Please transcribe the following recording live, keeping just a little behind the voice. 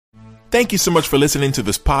Thank you so much for listening to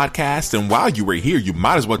this podcast. And while you were here, you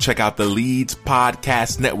might as well check out the Leeds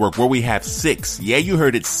Podcast Network, where we have 6, yeah, you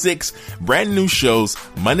heard it, 6 brand new shows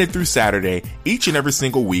Monday through Saturday, each and every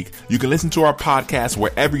single week. You can listen to our podcast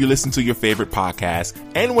wherever you listen to your favorite podcasts,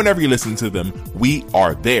 and whenever you listen to them, we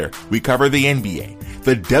are there. We cover the NBA,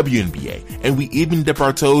 the WNBA, and we even dip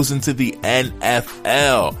our toes into the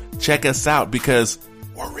NFL. Check us out because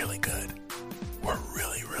we're really good. We're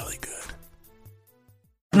really, really good.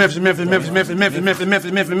 Memphis. Nothing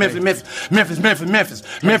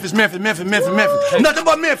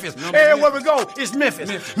but Memphis. Everywhere we go, it's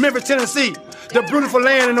Memphis. Memphis, Tennessee, the beautiful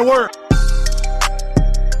land in the world.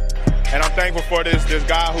 And I'm thankful for this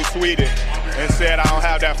guy who tweeted and said I don't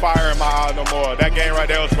have that fire in my eye no more. That game right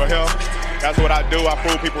there was for him. That's what I do. I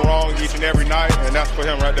prove people wrong each and every night, and that's for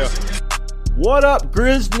him right there. What up,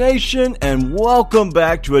 Grizz Nation, and welcome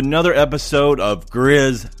back to another episode of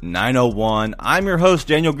Grizz 901. I'm your host,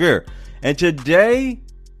 Daniel Gear, and today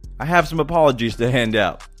I have some apologies to hand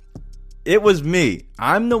out. It was me.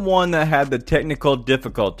 I'm the one that had the technical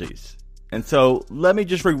difficulties. And so let me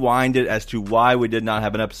just rewind it as to why we did not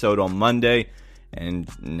have an episode on Monday, and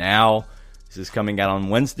now this is coming out on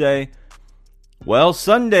Wednesday. Well,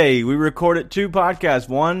 Sunday we recorded 2 podcasts,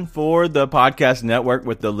 one for the podcast network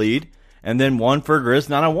with the lead, and then one for Grizz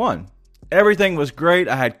 901. Everything was great.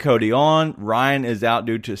 I had Cody on. Ryan is out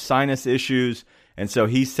due to sinus issues, and so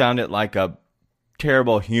he sounded like a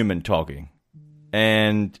terrible human talking.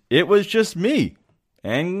 And it was just me.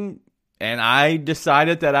 And I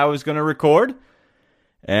decided that I was going to record,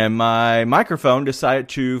 and my microphone decided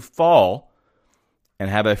to fall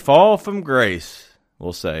and have a fall from grace,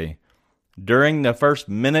 we'll say, during the first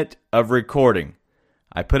minute of recording.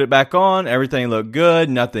 I put it back on. Everything looked good.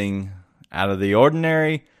 Nothing out of the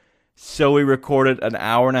ordinary. So we recorded an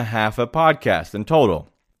hour and a half of podcast in total.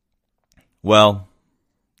 Well,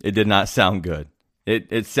 it did not sound good.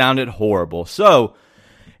 It sounded horrible. So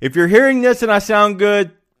if you're hearing this and I sound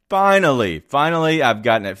good, finally, I've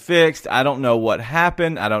gotten it fixed. I don't know what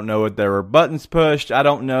happened. I don't know if there were buttons pushed. I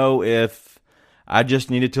don't know if I just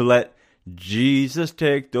needed to let Jesus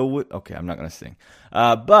take the wheel. Okay, I'm not going to sing.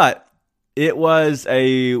 But it was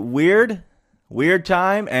a weird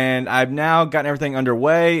time, and I've now gotten everything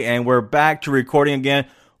underway, and we're back to recording again.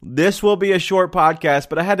 This will be a short podcast,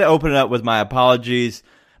 but I had to open it up with my apologies.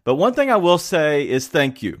 But one thing I will say is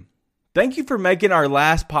thank you. Thank you for making our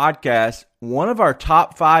last podcast one of our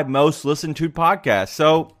top 5 most listened to podcasts.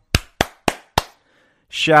 So,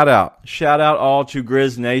 shout out all to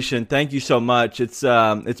Grizz Nation. Thank you so much. It's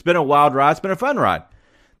been a wild ride. It's been a fun ride.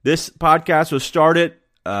 This podcast was started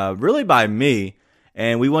really by me,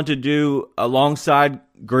 and we want to do alongside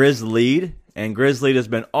Grizz Lead, and Grizz Lead has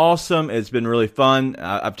been awesome. It's been really fun.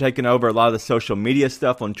 I've taken over a lot of the social media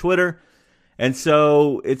stuff on Twitter, and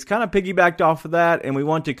so it's kind of piggybacked off of that, and we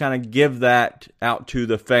want to kind of give that out to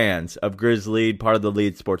the fans of Grizz Lead, part of the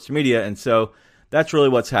Lead Sports Media, and so that's really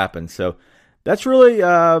what's happened. So that's really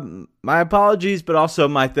my apologies, but also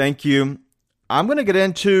my thank you. I'm going to get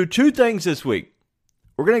into 2 things this week.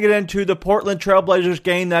 We're going to get into the Portland Trailblazers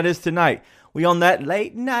game that is tonight. We on that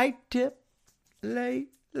late night tip tonight.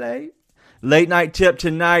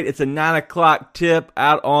 It's a 9 o'clock tip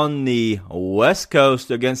out on the West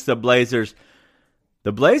Coast against the Blazers.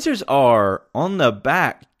 The Blazers are on the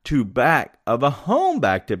back-to-back of a home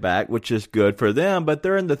back-to-back, which is good for them, but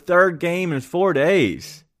they're in the 3rd game in 4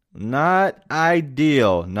 days. Not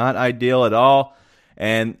ideal at all.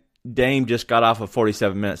 And Dame just got off of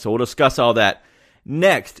 47 minutes, so we'll discuss all that.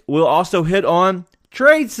 Next, we'll also hit on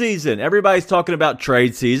trade season. Everybody's talking about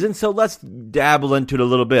trade season, so let's dabble into it a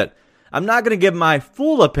little bit. I'm not going to give my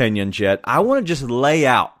full opinions yet. I want to just lay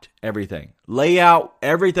out everything.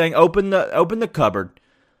 Open the cupboard.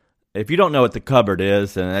 If you don't know what the cupboard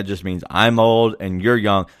is, then that just means I'm old and you're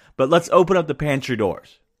young. But let's open up the pantry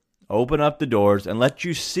doors. Open up the doors and let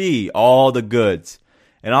you see all the goods.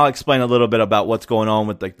 And I'll explain a little bit about what's going on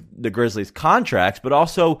with the Grizzlies contracts, but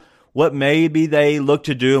also what maybe they look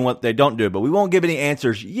to do and what they don't do. But we won't give any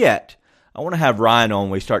answers yet. I want to have Ryan on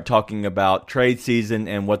when we start talking about trade season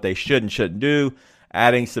and what they should and shouldn't do,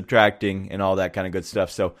 adding, subtracting, and all that kind of good stuff.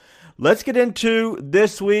 So let's get into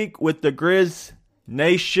this week with the Grizz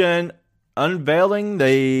Nation unveiling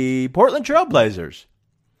the Portland Trailblazers.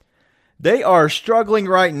 They are struggling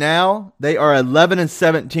right now. They are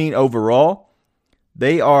 11-17 overall.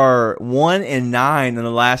 They are 1-9 in the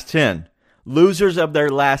last 10. Losers of their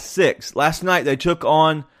last 6. Last night they took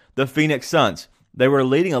on the Phoenix Suns. They were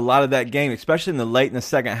leading a lot of that game, especially in the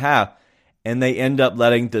second half, and they end up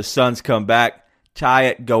letting the Suns come back, tie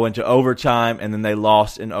it, go into overtime, and then they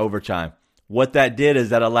lost in overtime. what that did is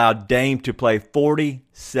that allowed Dame to play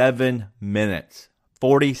 47 minutes.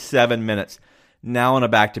 47 minutes. Now on a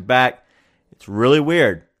back-to-back. It's really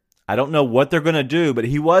weird. I don't know what they're going to do, but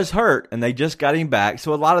he was hurt, and they just got him back.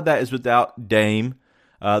 So a lot of that is without Dame,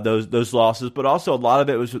 those losses, but also a lot of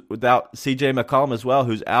it was without C.J. McCollum as well,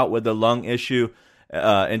 who's out with a lung issue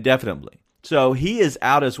indefinitely. So he is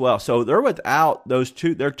out as well. So they're without those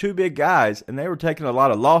two. They're two big guys, and they were taking a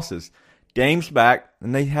lot of losses. Dame's back,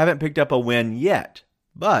 and they haven't picked up a win yet.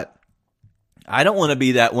 But I don't want to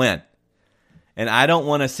be that win, and I don't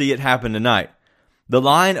want to see it happen tonight. The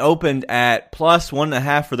line opened at plus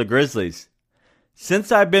 1.5 for the Grizzlies.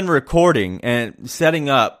 Since I've been recording and setting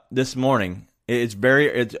up this morning, it's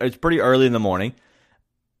pretty early in the morning.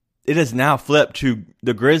 It has now flipped to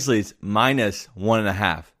the Grizzlies minus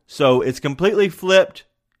 1.5. So it's completely flipped,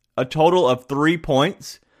 a total of 3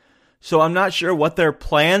 points. So I'm not sure what their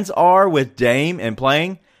plans are with Dame and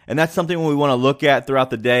playing. And that's something we want to look at throughout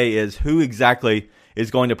the day is who exactly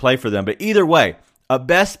is going to play for them. But either way, a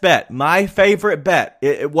best bet, my favorite bet,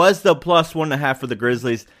 it was the plus 1.5 for the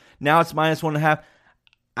Grizzlies. Now it's minus 1.5.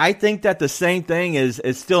 I think that the same thing is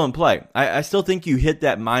still in play. I still think you hit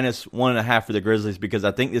that minus 1.5 for the Grizzlies because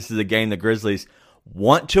I think this is a game the Grizzlies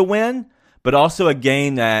want to win, but also a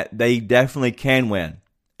game that they definitely can win.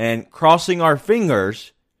 And crossing our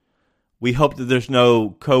fingers, we hope that there's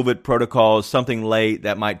no COVID protocols, something late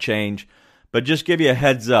that might change. But just give you a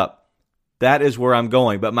heads up, that is where I'm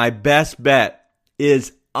going. But my best bet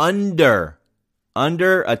is under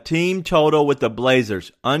a team total with the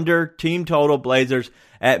Blazers. Under team total Blazers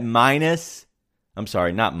at minus, I'm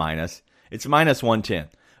sorry, not minus. It's minus 110.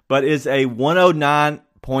 But is a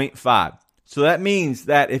 109.5. So that means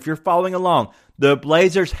that if you're following along, the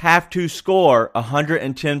Blazers have to score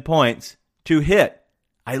 110 points to hit.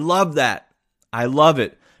 I love that. I love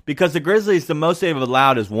it. Because the Grizzlies, the most they've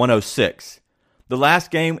allowed is 106. The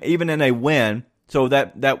last game, even in a win, so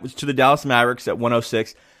that was to the Dallas Mavericks at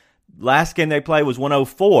 106. Last game they played was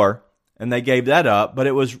 104, and they gave that up, but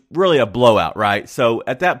it was really a blowout, right? So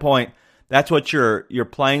at that point, that's what you're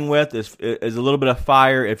playing with is a little bit of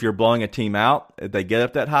fire if you're blowing a team out, if they get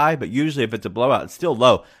up that high. But usually if it's a blowout, it's still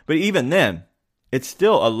low. But even then, it's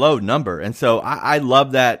still a low number. And so I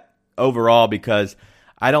love that overall because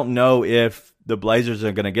I don't know if the Blazers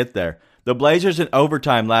are going to get there. The Blazers in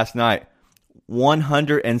overtime last night,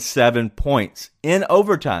 107 points in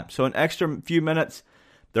overtime. So an extra few minutes,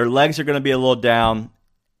 their legs are going to be a little down.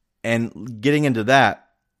 And getting into that,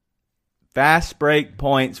 fast break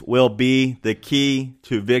points will be the key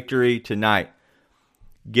to victory tonight.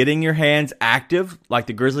 Getting your hands active, like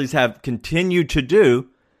the Grizzlies have continued to do,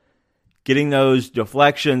 getting those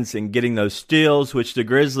deflections and getting those steals, which the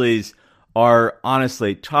Grizzlies are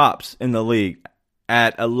honestly tops in the league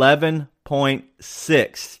at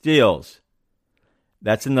 11.6 steals.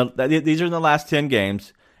 These are in the last 10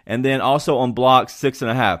 games. And then also on blocks,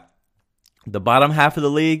 6.5. The bottom half of the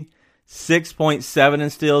league, 6.7 in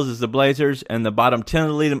steals is the Blazers, and the bottom 10 of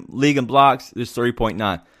the league in blocks is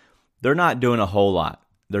 3.9. They're not doing a whole lot.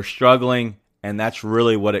 They're struggling, and that's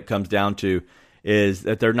really what it comes down to, is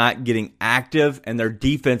that they're not getting active, and their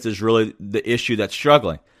defense is really the issue that's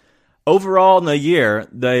struggling. Overall in the year,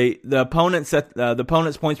 the opponent's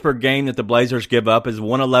points per game that the Blazers give up is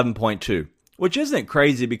 111.2, which isn't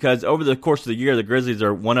crazy because over the course of the year, the Grizzlies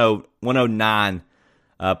are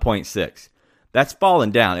 109.6. That's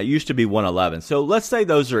fallen down. It used to be 111. So let's say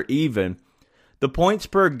those are even. The points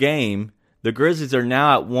per game, the Grizzlies are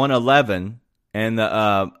now at 111, and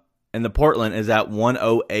the Portland is at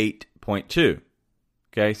 108.2.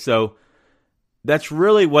 Okay, so that's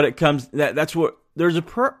really what it comes. That's what there's a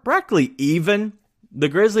practically even. The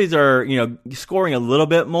Grizzlies are scoring a little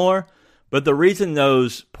bit more, but the reason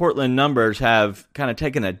those Portland numbers have kind of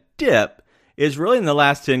taken a dip is really in the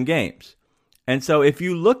last 10 games. And so if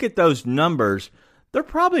you look at those numbers, they're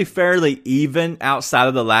probably fairly even outside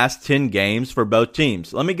of the last 10 games for both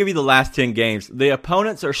teams. Let me give you the last 10 games. The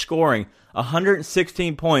opponents are scoring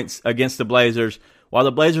 116 points against the Blazers, while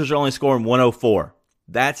the Blazers are only scoring 104.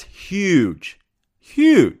 That's huge.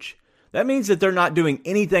 Huge. That means that they're not doing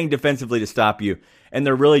anything defensively to stop you, and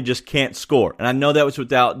they really just can't score. And I know that was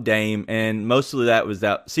without Dame, and most of that was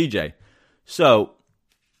without CJ. So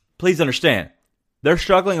please understand, they're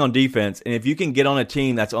struggling on defense, and if you can get on a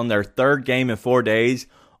team that's on their third game in 4 days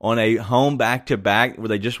on a home back-to-back where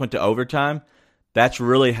they just went to overtime, that's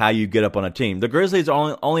really how you get up on a team. The Grizzlies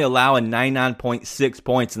are only allowing 99.6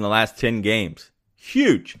 points in the last 10 games.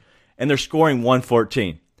 Huge. And they're scoring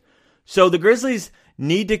 114. So the Grizzlies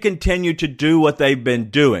need to continue to do what they've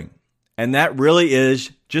been doing, and that really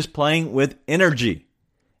is just playing with energy.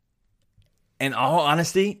 In all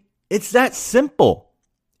honesty, It's that simple.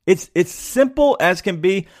 It's simple as can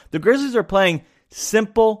be. The Grizzlies are playing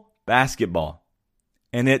simple basketball.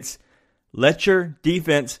 And it's let your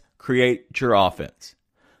defense create your offense.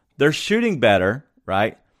 They're shooting better,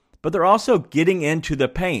 right? But they're also getting into the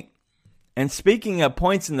paint. And speaking of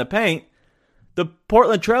points in the paint, the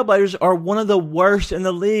Portland Trailblazers are one of the worst in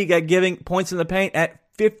the league at giving points in the paint at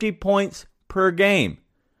 50 points per game.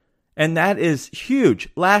 And that is huge.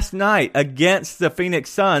 Last night against the Phoenix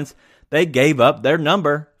Suns, they gave up their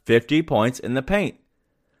number, 50 points in the paint.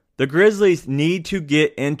 The Grizzlies need to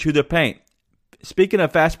get into the paint. Speaking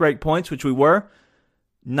of fast break points, which we were,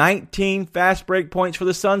 19 fast break points for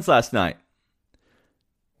the Suns last night.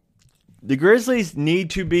 The Grizzlies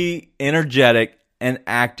need to be energetic and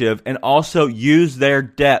active and also use their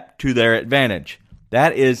depth to their advantage.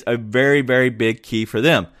 That is a very, very big key for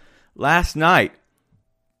them. Last night,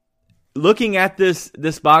 looking at this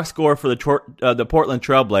box score for the Portland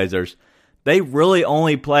Trailblazers, they really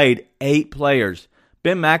only played 8 players.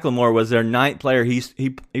 Ben McLemore was their 9th player. He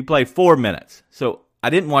played 4 minutes. So I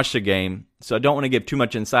didn't watch the game, so I don't want to give too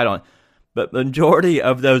much insight on it. But the majority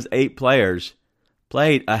of those 8 players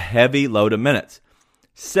played a heavy load of minutes.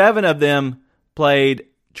 7 of them played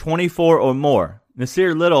 24 or more.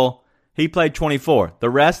 Nasir Little, he played 24. The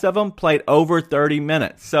rest of them played over 30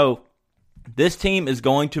 minutes. So this team is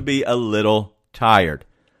going to be a little tired.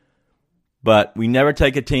 But we never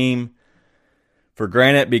take a team for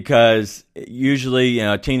granted because usually,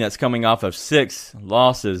 a team that's coming off of 6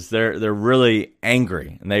 losses, they're really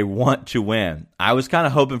angry and they want to win. I was kind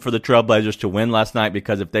of hoping for the Trailblazers to win last night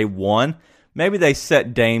because if they won, maybe they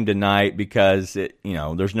set Dame tonight because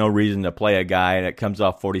there's no reason to play a guy that comes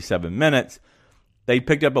off 47 minutes. They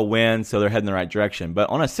picked up a win, so they're heading in the right direction. But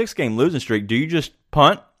on a 6-game losing streak, do you just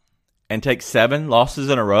punt and take 7 losses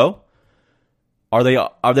in a row? Are they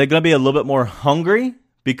going to be a little bit more hungry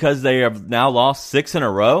because they have now lost 6 in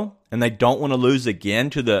a row and they don't want to lose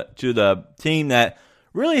again to the team that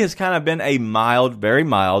really has kind of been a mild, very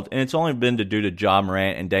mild, and it's only been due to Ja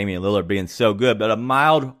Morant and Damian Lillard being so good, but a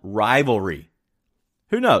mild rivalry.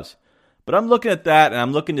 Who knows? But I'm looking at that, and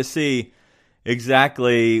I'm looking to see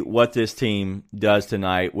exactly what this team does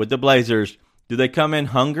tonight. With the Blazers, do they come in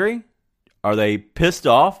hungry? Are they pissed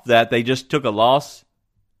off that they just took a loss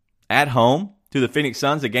at home to the Phoenix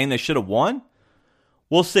Suns, a game they should have won?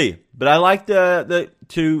 We'll see. But I like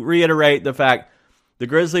to reiterate the fact the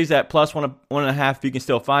Grizzlies at plus 1.5, you can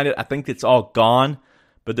still find it. I think it's all gone.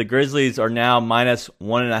 But the Grizzlies are now minus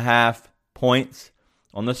 1.5 points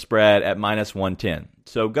on the spread at minus 110.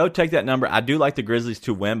 So go take that number. I do like the Grizzlies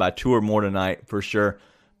to win by 2 or more tonight for sure.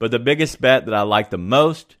 But the biggest bet that I like the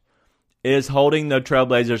most is holding the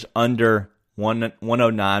Trailblazers under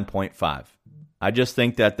 109.5. I just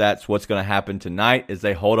think that that's what's going to happen tonight is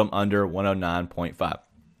they hold them under 109.5.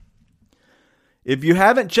 If you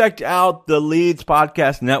haven't checked out the Leeds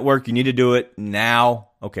Podcast Network, you need to do it now.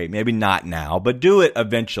 Okay, maybe not now, but do it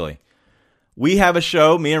eventually. We have a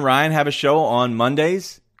show, me and Ryan have a show on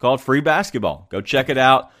Mondays called Free Basketball. Go check it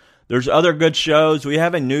out. There's other good shows. We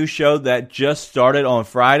have a new show that just started on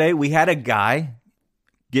Friday. We had a guy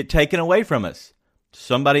get taken away from us.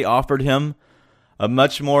 Somebody offered him a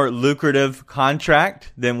much more lucrative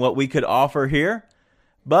contract than what we could offer here.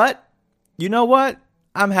 But you know what?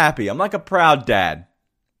 I'm happy. I'm like a proud dad.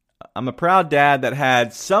 I'm a proud dad that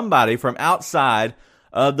had somebody from outside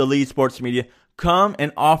of the Leeds Sports Media come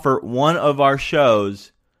and offer one of our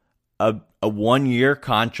shows a 1-year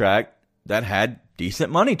contract that had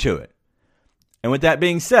decent money to it. And with that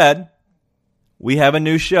being said, we have a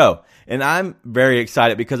new show. And I'm very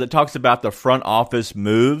excited because it talks about the front office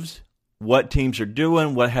moves, what teams are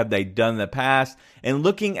doing, what have they done in the past, and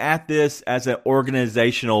looking at this as an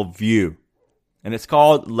organizational view. And it's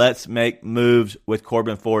called Let's Make Moves with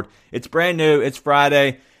Corbin Ford. It's brand new. It's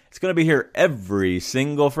Friday. It's going to be here every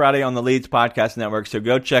single Friday on the Leeds Podcast Network, so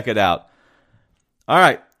go check it out. All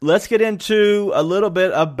right, let's get into a little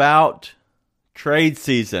bit about trade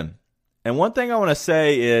season. And one thing I want to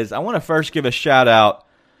say is I want to first give a shout out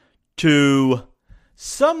to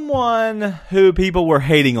someone who people were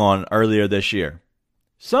hating on earlier this year.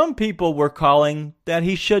 Some people were calling that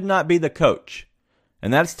he should not be the coach,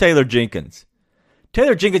 and that's Taylor Jenkins.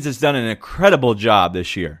 Taylor Jenkins has done an incredible job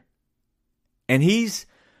this year. And he's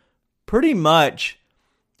pretty much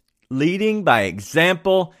leading by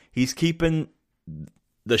example. He's keeping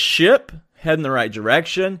the ship heading the right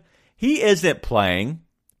direction. He isn't playing,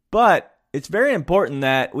 but it's very important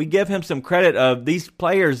that we give him some credit of these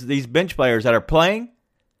players, these bench players that are playing.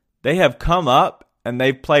 They have come up and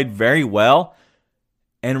they've played very well.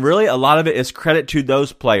 And really a lot of it is credit to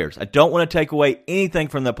those players. I don't want to take away anything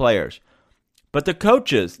from the players. But the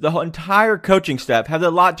coaches, the entire coaching staff, have a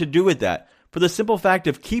lot to do with that for the simple fact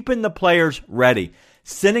of keeping the players ready,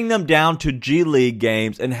 sending them down to G League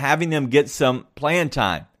games and having them get some playing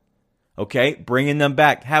time. Okay, bringing them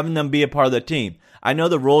back, having them be a part of the team. I know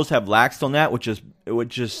the rules have laxed on that, which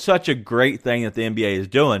is such a great thing that the NBA is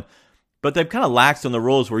doing. But they've kind of laxed on the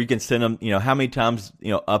rules where you can send them, how many times,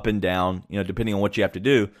 up and down, depending on what you have to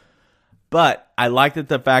do. But I like that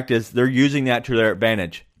the fact is they're using that to their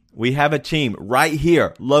advantage. We have a team right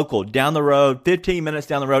here, local, down the road, 15 minutes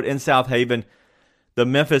down the road in South Haven, the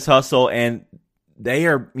Memphis Hustle, and they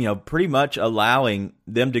are, pretty much allowing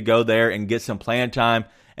them to go there and get some playing time.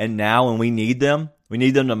 And now when we need them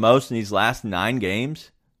the most in these last 9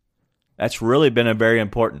 games. That's really been very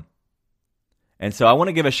important. And so I want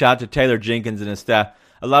to give a shout out to Taylor Jenkins and his staff.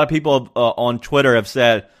 A lot of people on Twitter have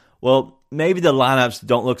said, well, maybe the lineups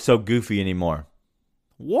don't look so goofy anymore.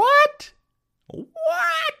 What?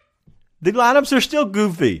 The lineups are still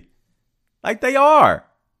goofy. Like they are.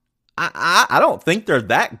 I don't think they're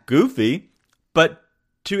that goofy. But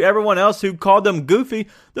to everyone else who called them goofy,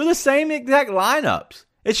 they're the same exact lineups.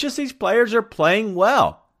 It's just these players are playing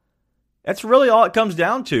well. That's really all it comes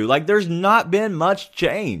down to. Like there's not been much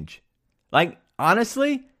change. Like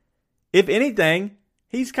honestly, if anything,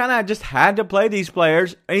 he's kind of just had to play these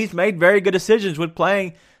players, and he's made very good decisions with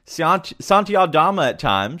playing Santi Aldama at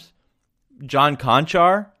times, John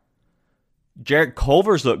Conchar, Jarrett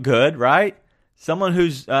Culver's look good, right? Someone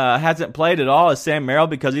who's hasn't played at all is Sam Merrill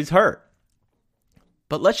because he's hurt.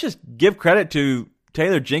 But let's just give credit to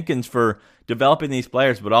Taylor Jenkins for developing these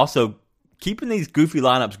players, but also keeping these goofy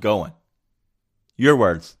lineups going. Your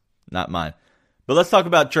words, not mine. But let's talk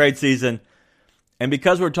about trade season. And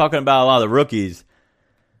because we're talking about a lot of the rookies,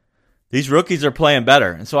 these rookies are playing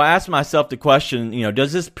better. And so I asked myself the question,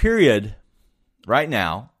 does this period right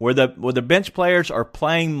now where the bench players are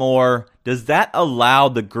playing more, does that allow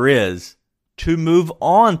the Grizz to move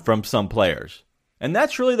on from some players? And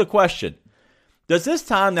that's really the question. Does this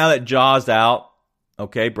time, now that Jaw's out,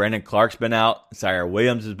 okay, Brandon Clark's been out, Zaire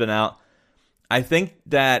Williams has been out, I think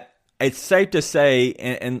that it's safe to say,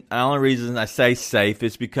 and the only reason I say safe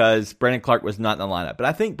is because Brandon Clark was not in the lineup. But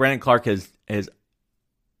I think Brandon Clark has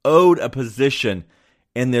owed a position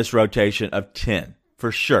in this rotation of 10,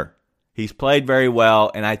 for sure. He's played very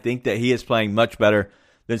well, and I think that he is playing much better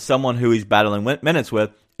than someone who he's battling minutes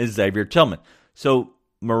with is Xavier Tillman. So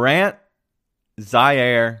Morant,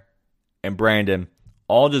 Zaire, and Brandon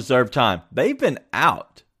all deserve time. They've been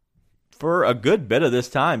out for a good bit of this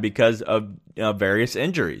time because of various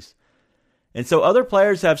injuries. And so other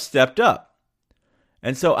players have stepped up.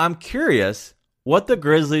 And so I'm curious what the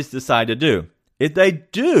Grizzlies decide to do. If they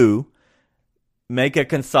do make a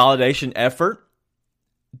consolidation effort,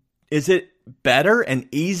 is it better and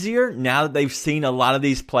easier now that they've seen a lot of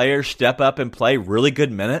these players step up and play really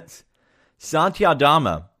good minutes? Santi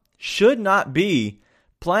Aldama should not be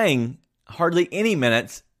playing hardly any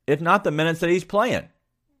minutes, if not the minutes that he's playing.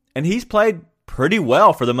 And he's played pretty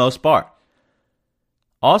well for the most part.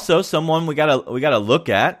 Also, someone we gotta look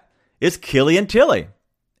at is Killian Tilly.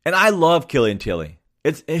 And I love Killian Tilly.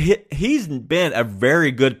 He's been a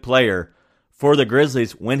very good player for the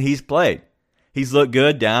Grizzlies when he's played. He's looked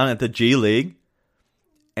good down at the G League.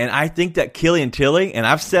 And I think that Killian Tilly, and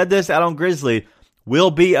I've said this out on Grizzly,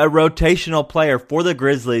 will be a rotational player for the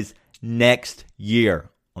Grizzlies next year.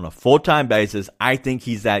 On a full-time basis, I think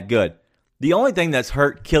he's that good. The only thing that's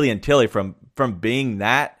hurt Killian Tilly from being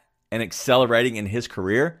that and accelerating in his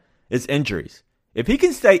career is injuries. If he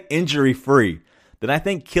can stay injury-free, then I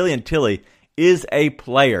think Killian Tilly is a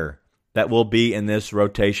player that will be in this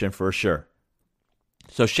rotation for sure.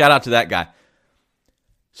 So shout out to that guy.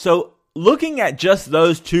 So looking at just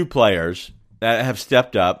those two players that have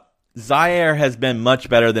stepped up, Zaire has been much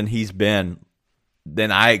better than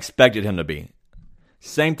I expected him to be.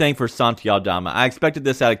 Same thing for Santi Aldama. I expected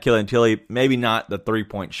this out of Killian Tilly, maybe not the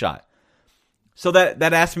three-point shot. So that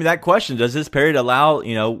asked me that question. Does this period allow,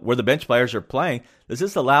 where the bench players are playing, does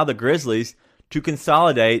this allow the Grizzlies to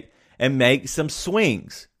consolidate and make some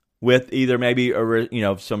swings with either maybe,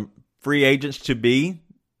 some free agents to be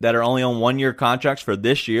that are only on one-year contracts for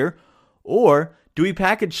this year? Or do we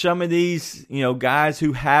package some of these, guys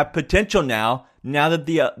who have potential now that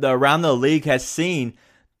the around the league has seen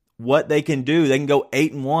what they can do? They can go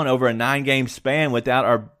 8-1 over a 9-game span without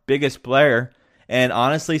our biggest player. And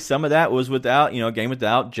honestly, some of that was without, a game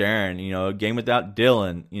without Jaren, a game without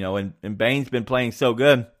Dylan, and Bane's been playing so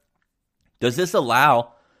good. Does this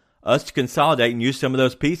allow us to consolidate and use some of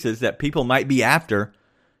those pieces that people might be after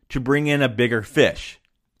to bring in a bigger fish?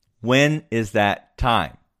 When is that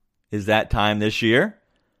time? Is that time this year?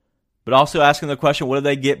 But but also asking the question, what do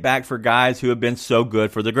they get back for guys who have been so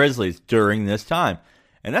good for the Grizzlies during this time?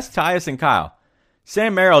 And that's Tyus and Kyle.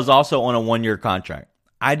 Sam Merrill is also on a 1-year contract.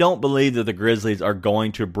 I don't believe that the Grizzlies are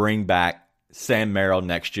going to bring back Sam Merrill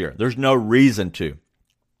next year. There's no reason to.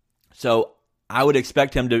 So I would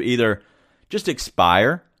expect him to either just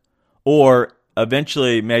expire or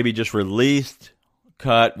eventually maybe just released,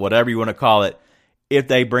 cut, whatever you want to call it, if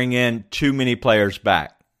they bring in too many players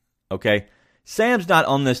back. Okay? Sam's not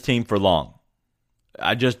on this team for long.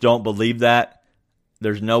 I just don't believe that.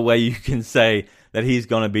 There's no way you can say that he's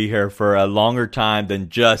going to be here for a longer time than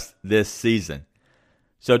just this season.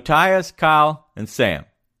 So Tyus, Kyle, and Sam.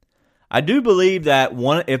 I do believe that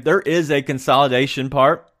if there is a consolidation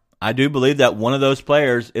part, I do believe that one of those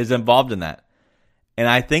players is involved in that. And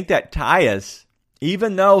I think that Tyus,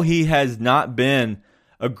 even though he has not been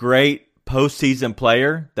a great postseason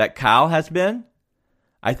player that Kyle has been,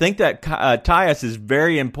 I think that Tyus is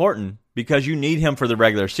very important because you need him for the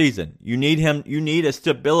regular season. You need a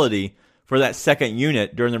stability for that second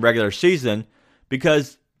unit during the regular season,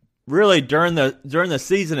 because really during the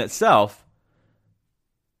season itself,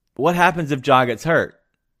 what happens if Ja gets hurt?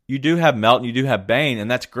 You do have Melton, you do have Bane,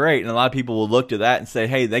 and that's great. And a lot of people will look to that and say,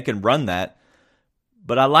 hey, they can run that.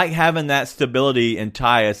 But I like having that stability in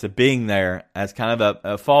Tyus of being there as kind of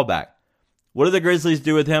a fallback. What do the Grizzlies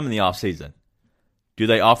do with him in the offseason? Do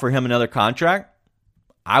they offer him another contract?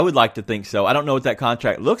 I would like to think so. I don't know what that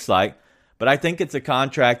contract looks like, but I think it's a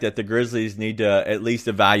contract that the Grizzlies need to at least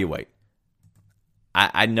evaluate.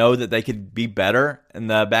 I know that they could be better in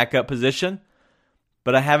the backup position,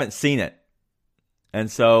 but I haven't seen it. And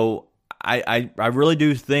so I really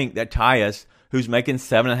do think that Tyus, who's making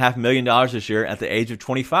 $7.5 million this year at the age of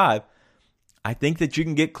 25, I think that you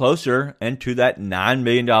can get closer into that $9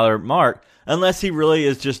 million mark unless he really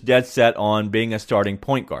is just dead set on being a starting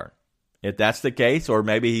point guard. If that's the case, or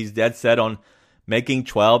maybe he's dead set on making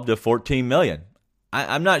 $12 to $14 million.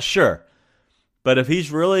 I'm not sure. But if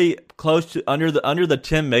he's really close to under the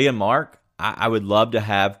 $10 million mark, I would love to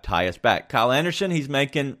have Tyus back. Kyle Anderson, he's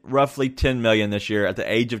making roughly $10 million this year at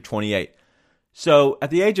the age of 28. So at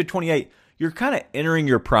the age of 28, you're kind of entering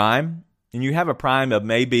your prime, and you have a prime of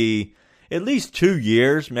maybe at least 2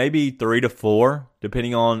 years, maybe 3 to 4,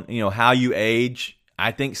 depending on how you age.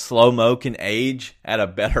 I think Slow-Mo can age at a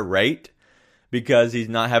better rate because he's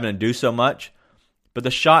not having to do so much. But the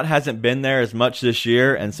shot hasn't been there as much this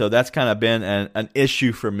year, and so that's kind of been an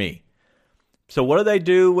issue for me. So what do they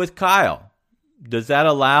do with Kyle? Does that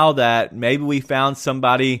allow that maybe we found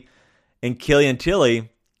somebody in Killian Tilly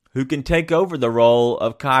who can take over the role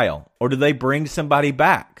of Kyle? Or do they bring somebody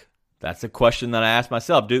back? That's a question that I ask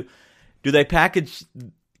myself. Do they package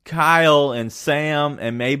Kyle and Sam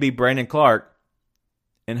and maybe Brandon Clark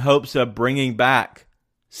in hopes of bringing back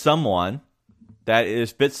someone that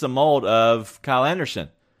fits the mold of Kyle Anderson?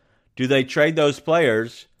 Do they trade those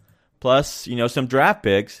players plus some draft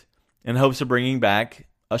picks in hopes of bringing back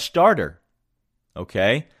a starter?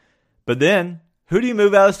 Okay, but then who do you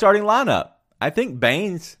move out of the starting lineup? I think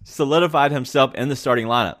Baines solidified himself in the starting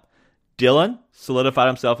lineup. Dillon solidified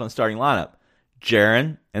himself in the starting lineup.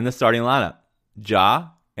 Jaren in the starting lineup. Ja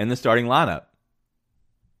in the starting lineup.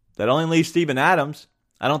 That only leaves Steven Adams.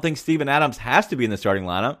 I don't think Steven Adams has to be in the starting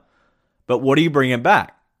lineup. But what are you bringing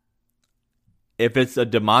back? If it's a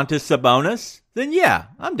Domantas Sabonis, then yeah,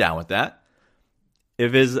 I'm down with that.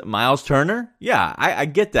 If it's Miles Turner, yeah, I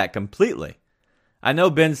get that completely. I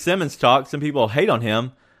know Ben Simmons talk. Some people hate on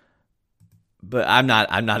him, but I'm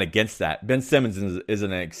not against that. Ben Simmons is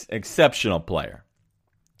an exceptional player.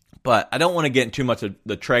 But I don't want to get into too much of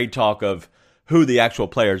the trade talk of who the actual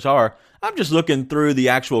players are. I'm just looking through the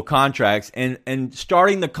actual contracts and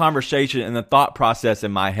starting the conversation and the thought process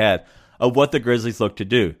in my head of what the Grizzlies look to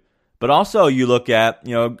do. But also you look at,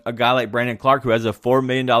 a guy like Brandon Clark who has a $4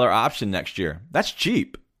 million option next year. That's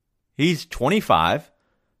cheap. He's 25,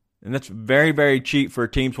 and that's very, very cheap for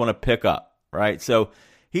teams want to pick up, right? So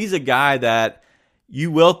he's a guy that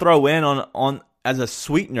you will throw in on as a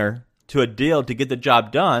sweetener to a deal to get the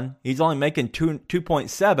job done. He's only making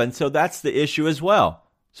 2.7, so that's the issue as well.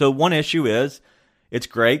 So one issue is it's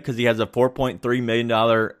great because he has a $4.3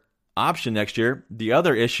 million option next year. The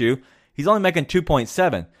other issue, he's only making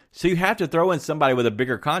 2.7. So you have to throw in somebody with a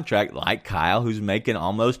bigger contract like Kyle, who's making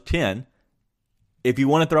almost 10. If you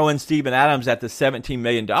want to throw in Steven Adams at the $17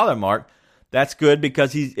 million mark, that's good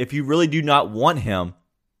because if you really do not want him,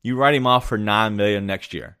 you write him off for $9 million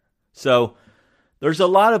next year. So there's a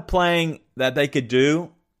lot of playing that they could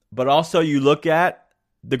do, but also you look at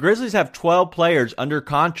the Grizzlies have 12 players under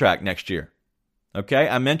contract next year. Okay,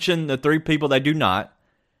 I mentioned the 3 people they do not,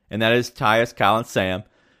 and that is Tyus, Kyle, and Sam.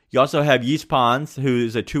 You also have Yves Pons, who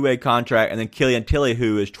is a two-way contract, and then Killian Tilly,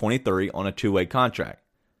 who is 23 on a two-way contract.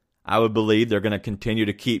 I would believe they're going to continue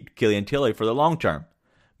to keep Killian Tilly for the long term.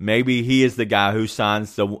 Maybe he is the guy who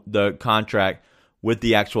signs the contract with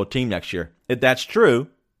the actual team next year. If that's true,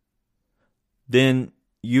 then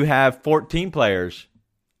you have 14 players.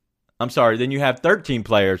 Then you have 13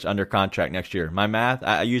 players under contract next year. My math,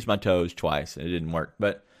 I used my toes twice. It didn't work.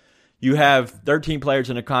 But you have 13 players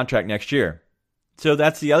under contract next year. So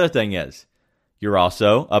that's the other thing is you're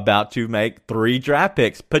also about to make 3 draft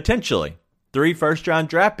picks, potentially. 3 first-round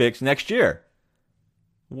draft picks next year.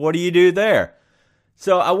 What do you do there?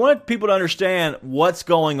 So I want people to understand what's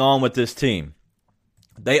going on with this team.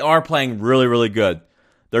 They are playing really, really good.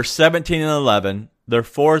 They're 17-11. They're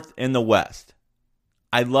 4th in the West.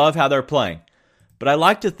 I love how they're playing. But I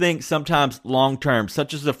like to think sometimes long-term,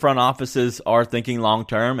 such as the front offices are thinking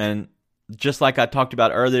long-term. And just like I talked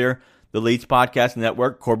about earlier, the Leeds Podcast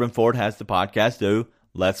Network, Corbin Ford has the podcast too,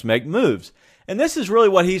 Let's Make Moves. And this is really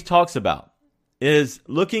what he talks about, is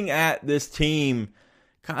looking at this team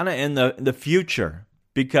kind of in the future.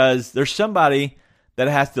 Because there's somebody that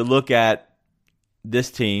has to look at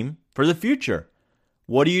this team for the future.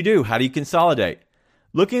 What do you do? How do you consolidate?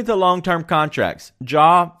 Looking at the long-term contracts,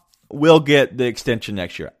 Ja will get the extension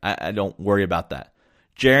next year. I don't worry about that.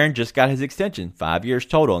 Jaren just got his extension, 5 years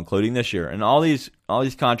total, including this year. And all these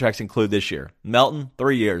contracts include this year. Melton,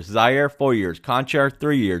 3 years. Zaire, 4 years. Concher,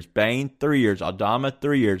 3 years. Bain, 3 years. Aldama,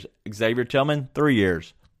 3 years. Xavier Tillman, 3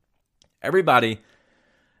 years. Everybody,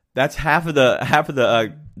 that's half of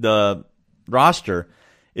the roster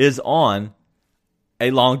is on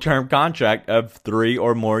a long-term contract of 3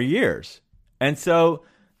 or more years. And so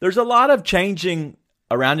there's a lot of changing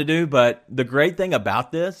around to do, but the great thing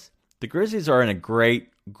about this, the Grizzlies are in a great,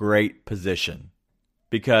 great position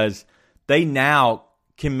because they now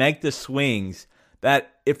can make the swings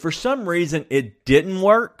that if for some reason it didn't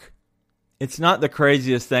work, it's not the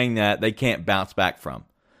craziest thing that they can't bounce back from.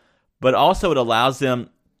 But also it allows them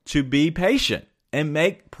to be patient and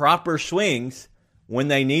make proper swings when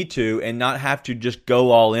they need to and not have to just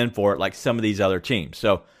go all in for it like some of these other teams.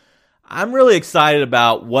 So I'm really excited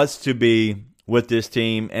about what's to be with this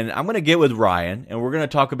team, and I'm going to get with Ryan, and we're going to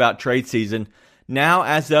talk about trade season. Now,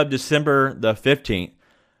 as of December the 15th,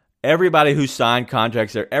 everybody who signed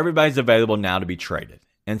contracts there, everybody's available now to be traded.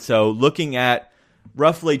 And so looking at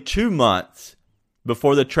roughly 2 months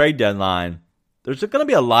before the trade deadline, there's going to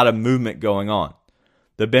be a lot of movement going on.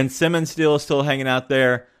 The Ben Simmons deal is still hanging out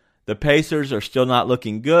there. The Pacers are still not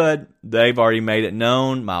looking good. They've already made it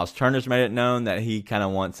known. Miles Turner's made it known that he kind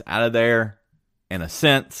of wants out of there in a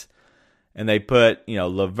sense. And they put,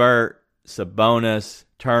 LeVert, Sabonis,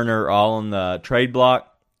 Turner all on the trade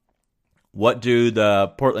block. What do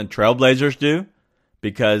the Portland Trailblazers do?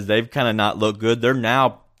 Because they've kind of not looked good. They're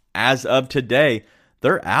now, as of today,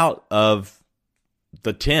 they're out of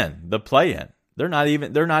the 10, the play-in. They're not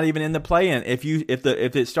even in the play-in. If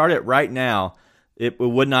it started right now, it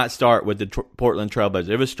would not start with the Portland Trailblazers.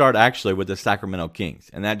 It would start actually with the Sacramento Kings.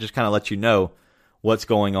 And that just kind of lets you know what's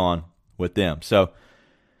going on with them. So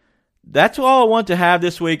that's all I want to have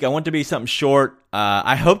this week. I want to be something short.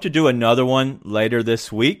 I hope to do another one later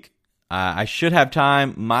this week. I should have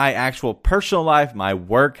time. My actual personal life, my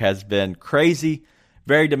work has been crazy,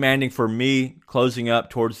 very demanding for me closing up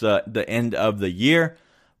towards the end of the year.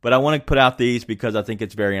 But I want to put out these because I think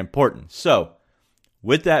it's very important. So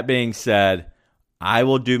with that being said, I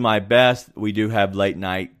will do my best. We do have late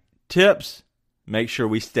night tips. Make sure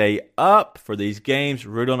we stay up for these games,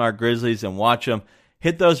 root on our Grizzlies and watch them.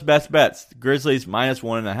 Hit those best bets. Grizzlies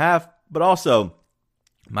 -1.5, but also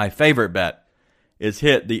my favorite bet is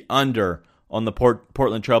hit the under on the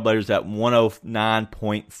Portland Trailblazers at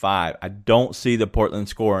 109.5. I don't see the Portland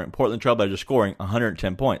Trailblazers scoring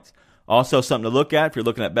 110 points. Also something to look at if you're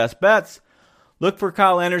looking at best bets, look for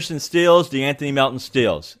Kyle Anderson steals, DeAnthony Melton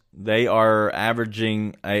steals. They are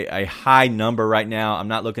averaging a high number right now. I'm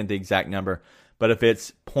not looking at the exact number, but if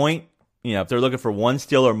it's if they're looking for 1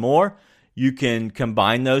 steal or more, you can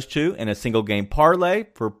combine those two in a single game parlay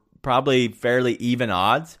for probably fairly even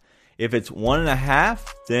odds. If it's 1.5,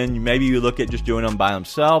 then maybe you look at just doing them by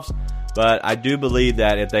themselves. But I do believe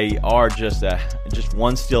that if they are just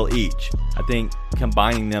 1 steal each, I think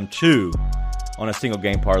combining them two on a single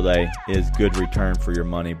game parlay is good return for your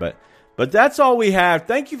money. But that's all we have.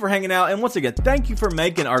 Thank you for hanging out. And once again, thank you for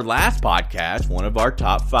making our last podcast one of our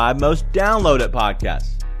top 5 most downloaded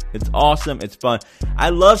podcasts. It's awesome. It's fun. I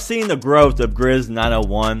love seeing the growth of Grizz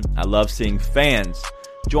 901. I love seeing fans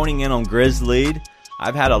joining in on Grizz Lead.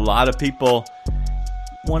 I've had a lot of people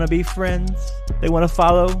want to be friends. They want to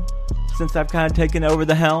follow since I've kind of taken over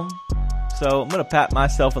the helm. So I'm going to pat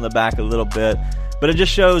myself on the back a little bit. But it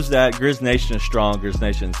just shows that Grizz Nation is strong. Grizz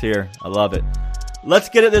Nation's here. I love it. Let's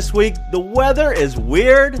get it this week. The weather is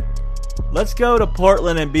weird. Let's go to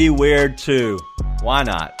Portland and be weird too. Why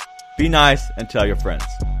not? Be nice and tell your friends.